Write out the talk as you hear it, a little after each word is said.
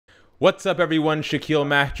What's up, everyone? Shakiel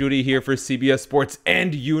Mahjouri here for CBS Sports,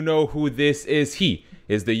 and you know who this is. He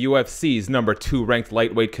is the UFC's #2 ranked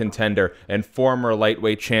lightweight contender and former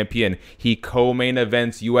lightweight champion. He co-main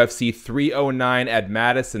events UFC 309 at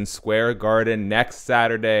Madison Square Garden next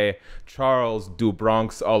Saturday. Charles do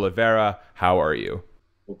Bronx Oliveira, how are you?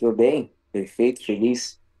 Eu tô bem, perfeito,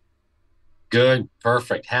 feliz. Good,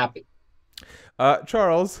 perfect, happy.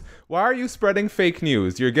 Charles, why are you spreading fake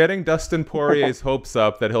news? You're getting Dustin Poirier's hopes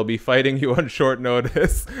up that he'll be fighting you on short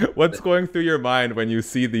notice. What's going through your mind when you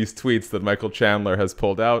see these tweets that Michael Chandler has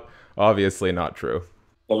pulled out? Obviously not true.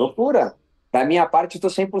 É loucura. Da minha parte, eu tô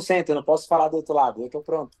 100%. Eu não posso falar do outro lado. Eu tô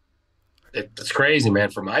pronto. It's crazy, man.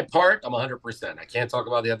 For my part, I'm 100%. I can't talk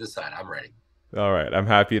about the other side. I'm ready. All right, I'm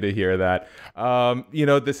happy to hear that.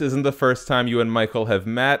 This isn't the first time you and Michael have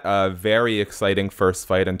met. A very exciting first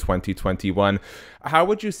fight in 2021. How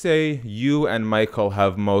would you say you and Michael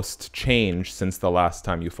have most changed since the last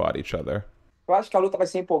time you fought each other? Eu acho que a luta vai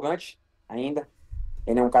ser empolgante ainda.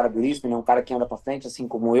 Ele é um cara duríssimo, ele é um cara que anda pra frente, assim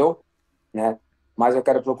como eu, né? Mas eu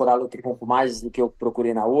quero procurar a luta um pouco mais do que eu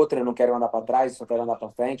procurei na outra. Eu não quero andar pra trás, só quero andar pra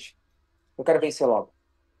frente. Eu quero vencer logo.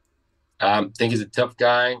 I think he's a tough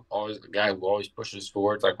guy, always a guy who always pushes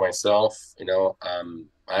forward, like myself.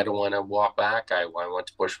 I don't want to walk back. I want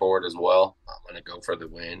to push forward as well. I want to go for the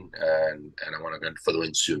win, and I want to go for the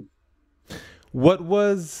win soon. What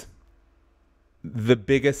was the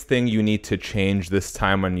biggest thing you need to change this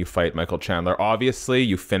time when you fight Michael Chandler? Obviously,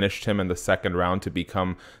 you finished him in the second round to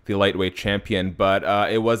become the lightweight champion, but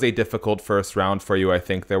it was a difficult first round for you. I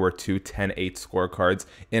think there were two 10-8 scorecards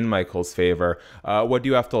in Michael's favor. What do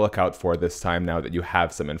you have to look out for this time now that you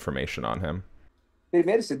have some information on him?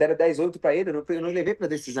 Primeiro, se der 10-8 para ele, eu não levei para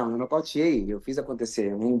decisão, eu nocauteei, eu fiz acontecer,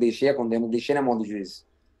 eu não deixei na mão do juiz.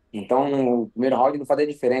 Então, o primeiro round não fazia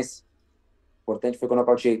diferença. O importante foi que eu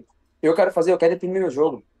nocauteei. Eu quero imprimir meu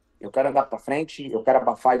jogo. Eu quero andar para frente, eu quero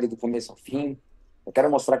abafar ele do começo ao fim. Eu quero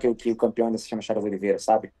mostrar que o campeão ainda se chama Charles Oliveira,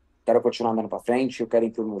 sabe? Quero continuar andando para frente, eu quero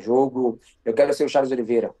imprimir meu jogo. Eu quero ser o Charles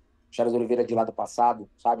Oliveira. O Charles Oliveira de lá do passado,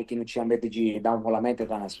 sabe? Que não tinha medo de dar um rolamento,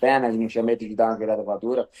 entrar nas pernas, não tinha medo de dar uma virada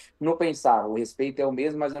voadora. Não pensar, o respeito é o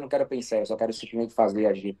mesmo, mas eu não quero pensar, eu só quero simplesmente fazer,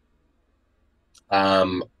 agir.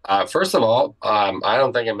 First of all, I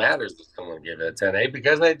don't think it matters if someone gave it a 10-8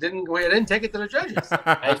 because I didn't take it to the judges.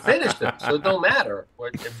 I finished them, so it don't matter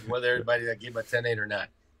whether everybody that gave a 10-8 or not.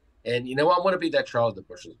 And I want to be that Charles that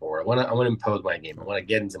pushes forward. I want to impose my game. I want to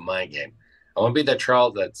get into my game. I want to be that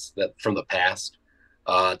Charles that from the past,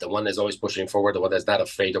 the one that's always pushing forward, the one that's not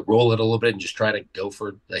afraid to roll it a little bit and just try to go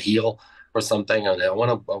for the heel or something. And I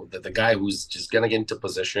want to the guy who's just gonna get into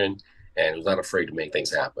position and who's not afraid to make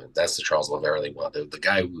things happen. That's the Charles Oliveira they want. The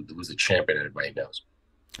guy who's the champion everybody knows.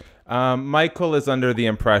 Michael is under the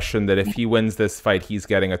impression that if he wins this fight, he's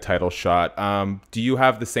getting a title shot. Do you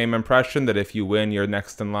have the same impression that if you win, you're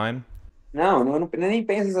next in line? Não, eu nem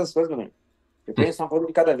penso nessas coisas, meu. Eu penso uma coisa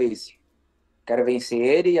de cada vez. Quero vencer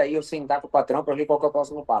ele e aí eu sentar com o patrão para ver qual que é o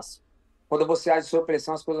próximo passo. Quando você age sob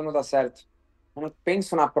pressão, as coisas não dão certo. Eu não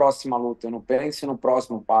penso na próxima luta, eu não penso no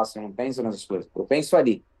próximo passo, eu não penso nessas coisas. Eu penso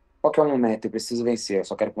ali. Qual que é o momento? Eu preciso vencer. Eu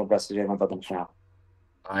só quero que o meu braço seja levantado no final.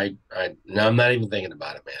 No, I'm not even thinking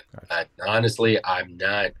about it, man. Honestly, I'm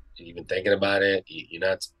not even thinking about it. You're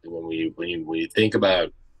not when you think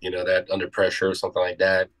about that under pressure or something like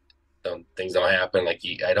that. Things don't happen.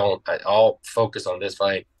 I'll focus on this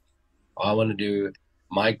fight. All I want to do,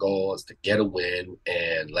 my goal is to get a win,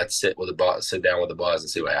 and let's sit down with the boss and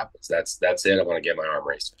see what happens. That's it. I want to get my arm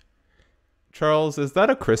raised. Charles, is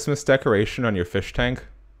that a Christmas decoration on your fish tank?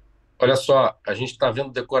 Olha só, a gente tá vendo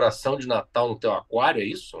decoração de Natal no teu aquário, é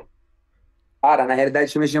isso? Para, na realidade,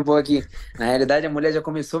 deixa eu mexer um pouco aqui. Na realidade, a mulher já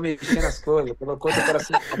começou a mexer nas coisas, colocou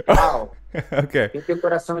decoração de Natal. Okay. Tem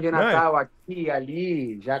decoração de Natal aqui,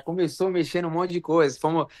 ali, já começou a mexer num monte de coisas.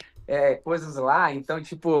 Fomos coisas lá, então,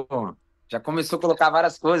 tipo, já começou a colocar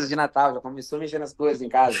várias coisas de Natal, já começou a mexer nas coisas em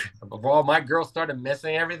casa. Well, my girl started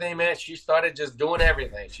messing everything, man. She started just doing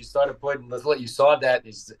everything. She started putting, you saw that,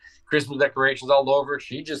 is Christmas decorations all over.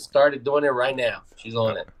 She just started doing it right now. She's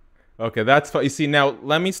on it. Okay, that's fine. You see, now,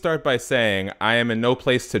 let me start by saying I am in no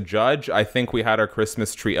place to judge. I think we had our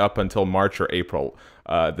Christmas tree up until March or April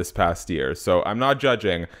this past year, so I'm not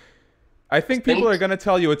judging. I think people are going to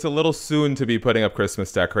tell you it's a little soon to be putting up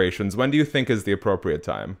Christmas decorations. When do you think is the appropriate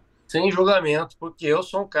time? Sem julgamento, porque eu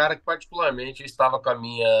sou um cara que particularmente estava com a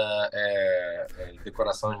minha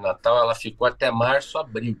decoração de Natal, ela ficou até março,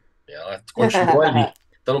 abril. Ela continuou ali.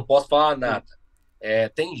 Então não posso falar nada.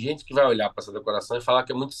 Tem gente que vai olhar para essa decoração e falar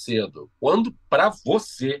que é muito cedo. Quando para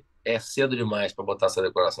você é cedo demais para botar essa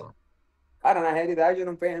decoração? Cara, na realidade,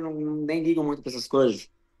 eu nem ligo muito para essas coisas.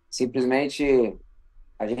 Simplesmente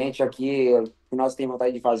A gente aqui, o que nós temos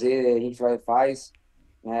vontade de fazer, a gente vai e faz.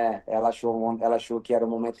 Né? Ela achou que era o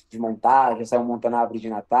momento de montar, já saiu montando a árvore de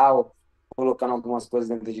Natal, colocando algumas coisas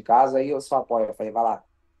dentro de casa, e eu só apoio. Eu falei, vai lá.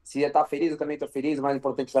 Se você tá feliz, eu também tô feliz, o mais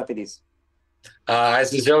importante é estar feliz. I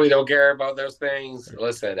sincerely don't care about those things.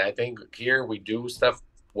 Listen, I think here we do stuff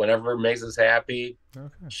whenever it makes us happy.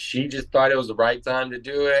 Okay. She just thought it was the right time to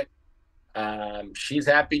do it. She's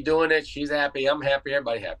happy doing it. She's happy. I'm happy.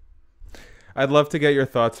 Everybody happy. I'd love to get your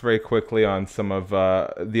thoughts very quickly on some of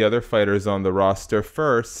the other fighters on the roster.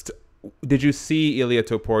 First, did you see Ilia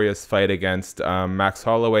Topuria's fight against Max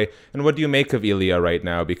Holloway? And what do you make of Ilia right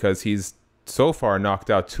now? Because he's so far knocked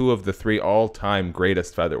out 2 of the 3 all-time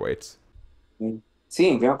greatest featherweights.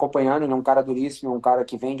 Sim, venho acompanhando, ele é um cara duríssimo, é um cara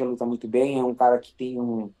que vende a luta muito bem, é um cara que tem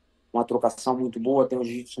uma trocação muito boa, tem um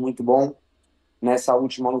jiu-jitsu muito bom. Nessa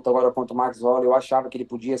última luta agora contra o Max Holloway, eu achava que ele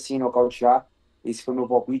podia sim nocautear. Esse foi o meu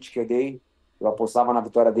palpite que eu dei. Eu apostava na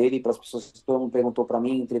vitória dele. Para as pessoas que todo mundo perguntou para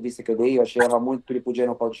mim, em entrevista que eu dei, eu achava muito que ele podia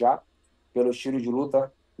nocautear pelo estilo de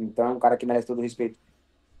luta. Então é um cara que merece todo o respeito.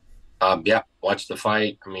 Yeah, watch the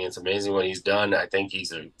fight. I mean, it's amazing what he's done. I think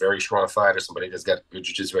he's a very strong fighter, somebody that's got good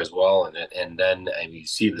jiu-jitsu as well. And then you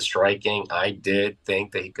see the striking. I did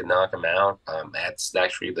think that he could knock him out. That's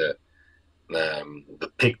actually the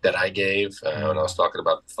pick that I gave when I was talking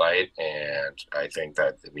about the fight. And I think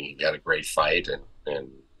that, I mean, he got a great fight, and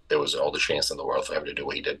there was all the chance in the world for him to do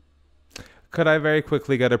what he did. Could I very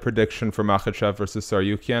quickly get a prediction for Makhachev versus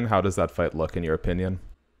Tsarukyan? How does that fight look, in your opinion?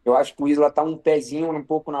 Eu acho que o Isla tá um pezinho um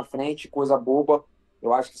pouco na frente, coisa boba.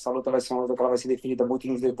 Eu acho que essa luta vai ser uma luta que ela vai ser definida muito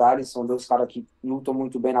nos detalhes. São 2 caras que lutam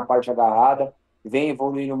muito bem na parte agarrada, vem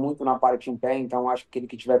evoluindo muito na parte em pé. Então acho que aquele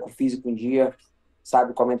que tiver com o físico em dia,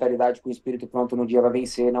 sabe, com a mentalidade, com o espírito pronto no dia, vai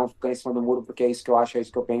vencer. Não ficar em cima do muro, porque é isso que eu acho, é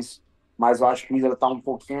isso que eu penso. Mas eu acho que o Isla tá um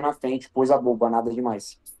pouquinho na frente, coisa boba, nada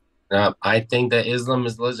demais. I think that Islam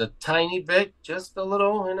is a tiny bit, just a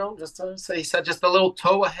little, just to say, just a little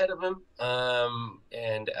toe ahead of him.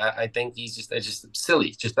 And I think he's just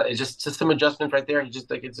silly. It's just some adjustment right there.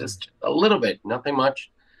 It's just a little bit, nothing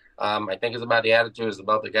much. I think it's about the attitude. It's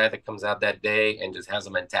about the guy that comes out that day and just has a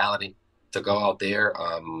mentality to go out there,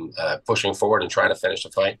 pushing forward and trying to finish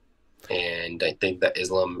the fight. And I think that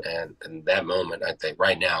Islam, and in that moment, I think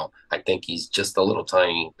right now, I think he's just a little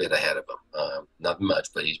tiny bit ahead of him. Not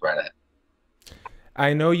much, but he's right ahead.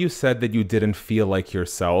 I know you said that you didn't feel like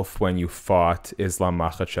yourself when you fought Islam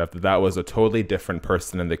Makhachev, that was a totally different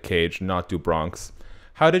person in the cage, not do Bronx.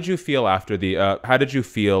 How did you feel after how did you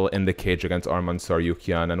feel in the cage against Arman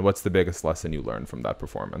Tsarukyan, and what's the biggest lesson you learned from that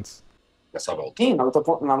performance? Sim, na luta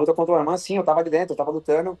contra o Arman, sim, eu tava ali dentro, eu tava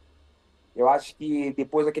lutando. Eu acho que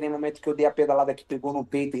depois daquele momento que eu dei a pedalada que pegou no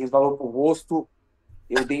peito e resvalou pro rosto,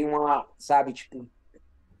 eu dei uma, sabe, tipo,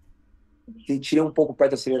 tirei um pouco o pé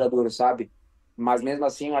do acelerador, sabe? Mas mesmo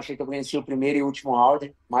assim, eu achei que eu venci o primeiro e último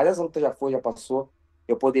round. Mas essa luta já foi, já passou.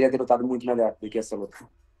 Eu poderia ter lutado muito melhor do que essa luta.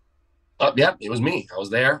 Yeah, it was me. I was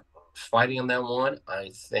there fighting on that one. I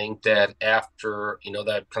think that after,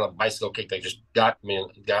 that kind of bicycle kick that just got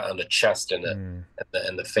on the chest and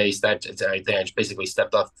the face, I think I just basically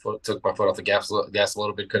stepped off, took my foot off the gas a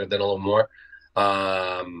little bit, could have done a little more.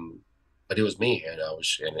 But it was me, and I was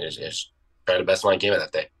trying to best my game of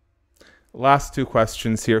that day. Last 2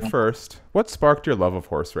 questions here. First, what sparked your love of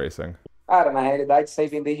horse racing? Cara, na realidade, isso aí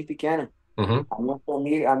vem desde pequeno.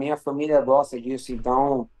 Mm-hmm. A minha família gosta disso,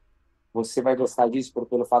 então você vai gostar disso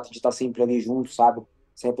pelo fato de estar sempre ali junto, sabe?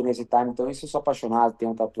 Sempre nesse time. Então, isso eu sou apaixonado,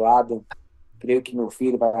 tenho tatuado. Creio que meu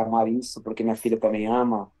filho vai amar isso, porque minha filha também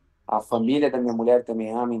ama. A família da minha mulher também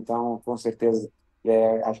ama, então, com certeza,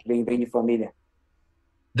 acho que vem de família.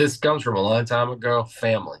 This comes from a long time ago,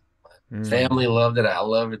 family. Family loved it. I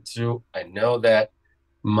love it too. I know that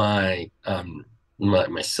my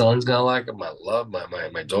son's gonna like it.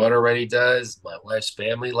 My daughter already does. My wife's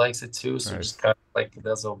family likes it too. So nice. Just kind of like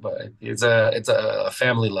that's all. But it's a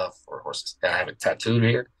family love for horses. I have it tattooed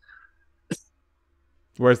here.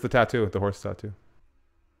 Where's the tattoo? The horse tattoo.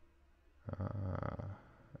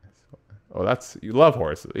 You love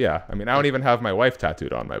horses. Yeah. I mean, I don't even have my wife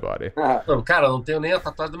tattooed on my body. Cara, não tenho nem a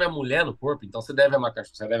tatuagem da minha mulher no corpo, então você deve amar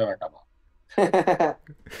cachorro, você deve amar cavalo.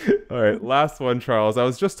 All right, last one, Charles. I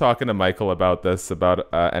was just talking to Michael about this about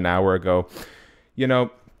an hour ago.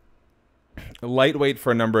 Lightweight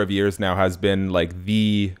for a number of years now has been like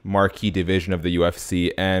the marquee division of the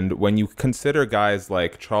UFC, and when you consider guys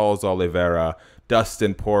like Charles Oliveira,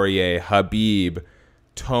 Dustin Poirier, Habib,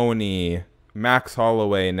 Tony, Max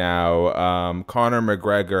Holloway now, Conor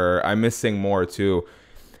McGregor, I'm missing more too.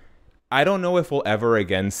 I don't know if we'll ever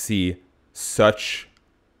again see such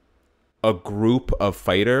a group of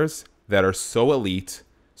fighters that are so elite,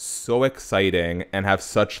 so exciting and have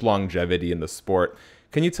such longevity in the sport.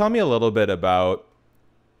 Can you tell me a little bit about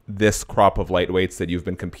this crop of lightweights that you've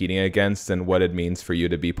been competing against and what it means for you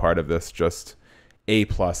to be part of this just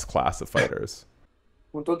A-plus class of fighters?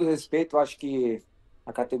 Com todo respeito, acho que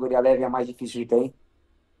a categoria leve é a mais difícil de ter,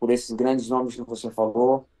 por esses grandes nomes que você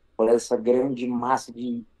falou, por essa grande massa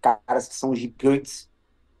de caras que são gigantes.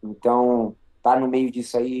 Então, tá no meio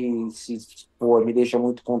disso aí, pô, me deixa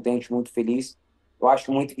muito contente, muito feliz. Eu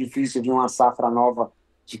acho muito difícil vir uma safra nova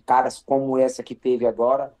de caras como essa que teve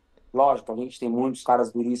agora. Lógico, a gente tem muitos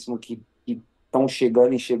caras duríssimos que estão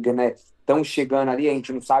chegando e chegando, né? Estão chegando ali, a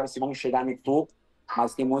gente não sabe se vão chegar no topo,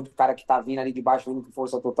 mas tem muito cara que tá vindo ali de baixo, vindo com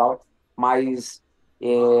força total. Mas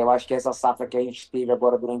eu acho que essa safra que a gente teve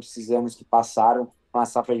agora durante esses anos que passaram, é uma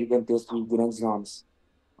safra gigantesca de grandes nomes.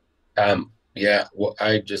 Yeah, well,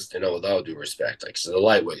 I just, with all due respect, like, so the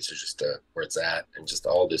lightweights are just where it's at, and just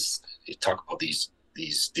all this. You talk about these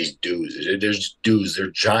dudes. There's dudes.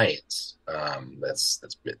 They're giants.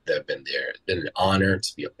 They've been there. It's been an honor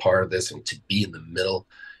to be a part of this and to be in the middle,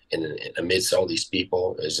 and amidst all these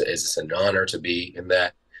people is an honor to be in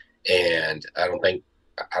that. And I don't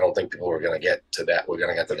think people are going to get to that. We're going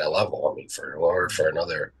to get to that level. I mean, for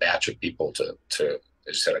another batch of people to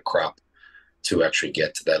just had a crop to actually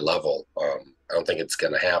get to that level. I don't think it's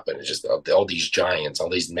going to happen. It's just all these giants, all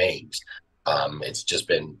these names. It's just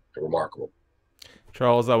been remarkable.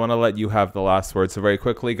 Charles, I want to let you have the last word. So very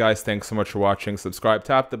quickly, guys, thanks so much for watching. Subscribe,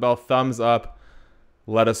 tap the bell, thumbs up.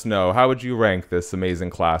 Let us know. How would you rank this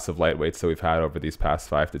amazing class of lightweights that we've had over these past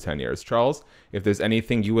 5 to 10 years? Charles, if there's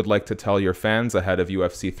anything you would like to tell your fans ahead of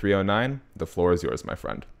UFC 309, the floor is yours, my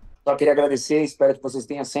friend. Só queria agradecer, espero que vocês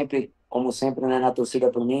tenham sempre, como sempre, né, na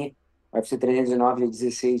torcida por mim. UFC 309, dia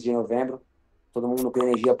 16 de novembro. Todo mundo com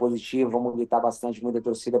energia positiva, vamos gritar bastante, muita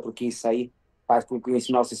torcida, porque isso aí faz com que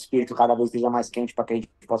esse nosso espírito cada vez esteja mais quente para que a gente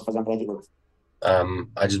possa fazer grande luta.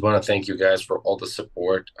 I just want to thank you guys for all the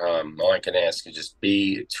support. All I can ask is just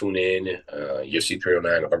tune in, UFC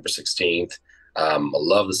 309, November 16th. I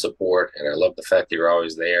love the support, and I love the fact that you're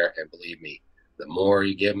always there. And believe me, the more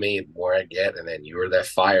you give me, the more I get, and then you're that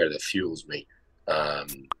fire that fuels me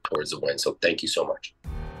towards the win. So thank you so much.